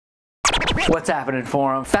What's happening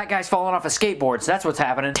for him? Fat guy's falling off a skateboard, so that's what's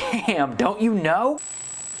happening. Damn, don't you know?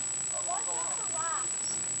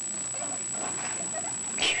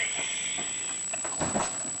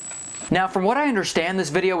 Now, from what I understand, this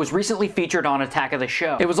video was recently featured on Attack of the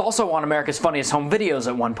Show. It was also on America's Funniest Home Videos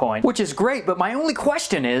at one point, which is great, but my only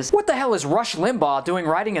question is, what the hell is Rush Limbaugh doing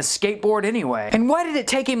riding a skateboard anyway? And why did it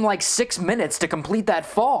take him like 6 minutes to complete that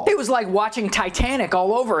fall? It was like watching Titanic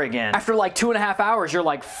all over again. After like 2.5 hours, you're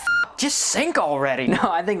like, just sink already. No,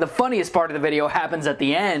 I think the funniest part of the video happens at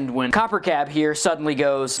the end when Copper Cab here suddenly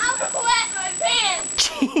goes, "I'm gonna wet my pants."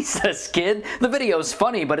 Jesus, kid. The video's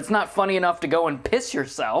funny, but it's not funny enough to go and piss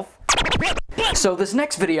yourself. So this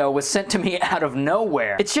next video was sent to me out of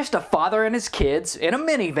nowhere. It's just a father and his kids in a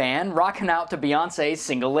minivan rocking out to Beyonce's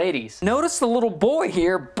Single Ladies. Notice the little boy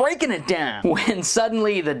here breaking it down when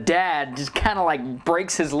suddenly the dad just kind of like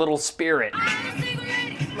breaks his little spirit.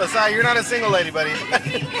 Listen, you're not a single lady, buddy.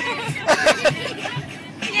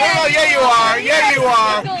 No, yeah you are. Yeah you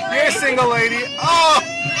are. You're a single lady. Oh!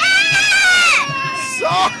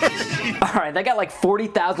 Sorry. Alright, that got like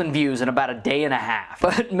 40,000 views in about a day and a half.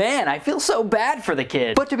 But man, I feel so bad for the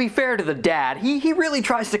kid. But to be fair to the dad, he really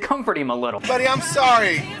tries to comfort him a little. Buddy, I'm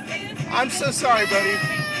sorry. I'm so sorry, buddy.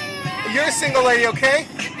 You're a single lady, okay?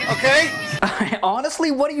 Okay? Honestly,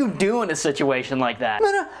 what do you do in a situation like that?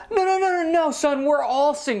 No, son, we're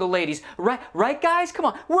all single ladies. Right, guys? Come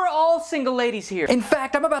on, we're all single ladies here. In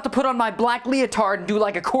fact, I'm about to put on my black leotard and do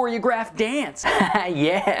like a choreographed dance.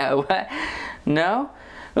 Yeah, what? No?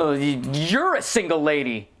 Oh, you're a single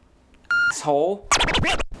lady, asshole.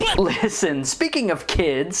 Listen, speaking of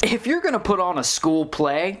kids, if you're gonna put on a school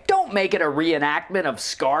play, don't make it a reenactment of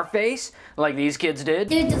Scarface like these kids did.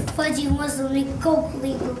 Dude, the Fudgy Muslim make Coke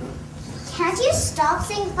legal. Can't you stop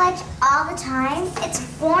saying fudge all the time? It's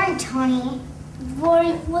boring, Tony.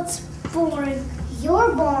 Boring? What's boring?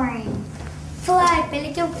 You're boring. Fly,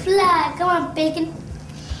 Pelican, fly. Come on, Pelican.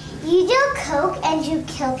 You do coke and you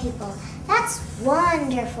kill people. That's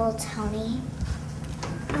wonderful, Tony.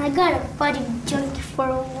 I got a budding junkie for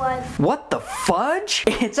a wife. What the fudge?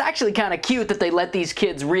 It's actually kind of cute that they let these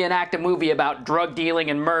kids reenact a movie about drug dealing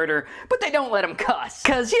and murder, but they don't let them cuss.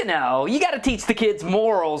 Cause, you know, you gotta teach the kids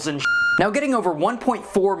morals and Now, getting over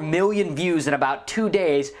 1.4 million views in about 2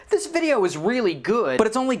 days, this video is really good, but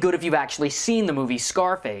it's only good if you've actually seen the movie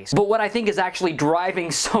Scarface. But what I think is actually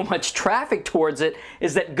driving so much traffic towards it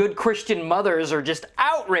is that good Christian mothers are just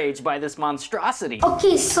outraged by this monstrosity.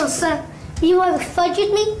 Okay, so son, you want to fudge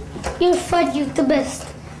with me? You're fudge, you're the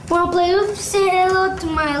best. Wanna play with? Say hello to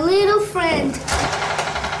my little friend.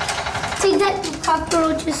 Take that, you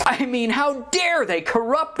cockroaches. I mean, how dare they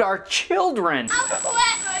corrupt our children? I'm gonna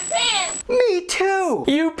wet my pants. Me too!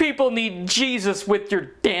 You people need Jesus with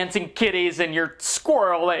your dancing kitties and your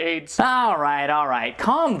squirrel aids. Alright,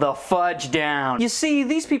 calm the fudge down. You see,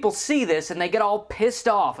 these people see this and they get all pissed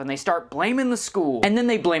off and they start blaming the school. And then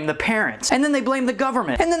they blame the parents. And then they blame the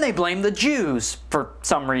government. And then they blame the Jews for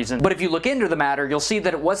some reason. But if you look into the matter, you'll see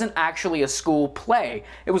that it wasn't actually a school play.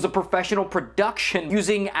 It was a professional production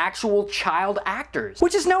using actual child actors.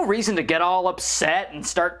 Which is no reason to get all upset and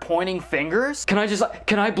start pointing fingers. Can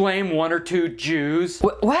I blame 1 or 2 Jews?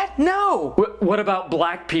 What? No! What about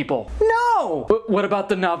black people? No! What about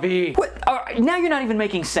the Na'vi? Now you're not even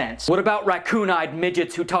making sense. What about raccoon-eyed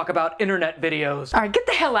midgets who talk about internet videos? Alright, get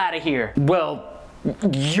the hell out of here. Well,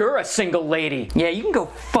 you're a single lady. Yeah, you can go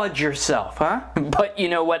fudge yourself, huh? But you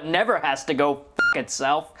know what never has to go f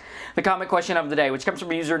itself? The comment question of the day, which comes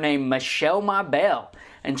from a user named Michelle Mabel.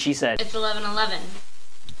 And she said, It's 11:11.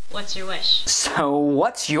 What's your wish? So,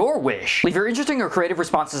 what's your wish? Leave your interesting or creative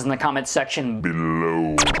responses in the comments section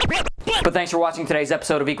below. But thanks for watching today's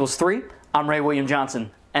episode of Equals 3. I'm Ray William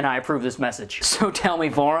Johnson, and I approve this message. So tell me,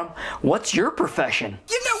 Forum, what's your profession?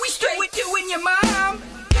 You know we straight with doing your mom.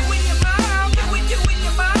 Doing your mom. Doing your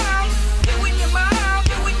mom. Doing your mom.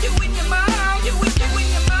 Doing your mom. Doing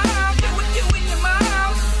your mom. Doing your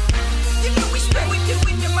mom. You know we straight with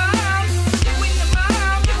doing your mom. Doing your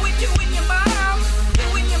mom. Doing your mom.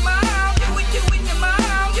 Doing your mom. Doing your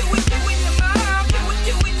mom. Doing your mom.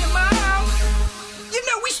 Doing your mom. You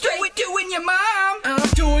know we straight with doing your mom. I'm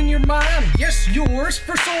doing your mom, yes yours.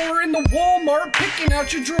 First order in the Walmart, picking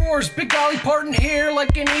out your drawers. Big Dolly Parton hair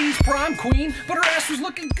like an 80s prom queen, but her ass was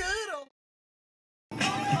looking good.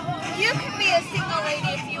 You can be a single lady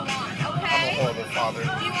if you want, okay? I'm a horrible father.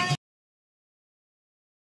 Do you want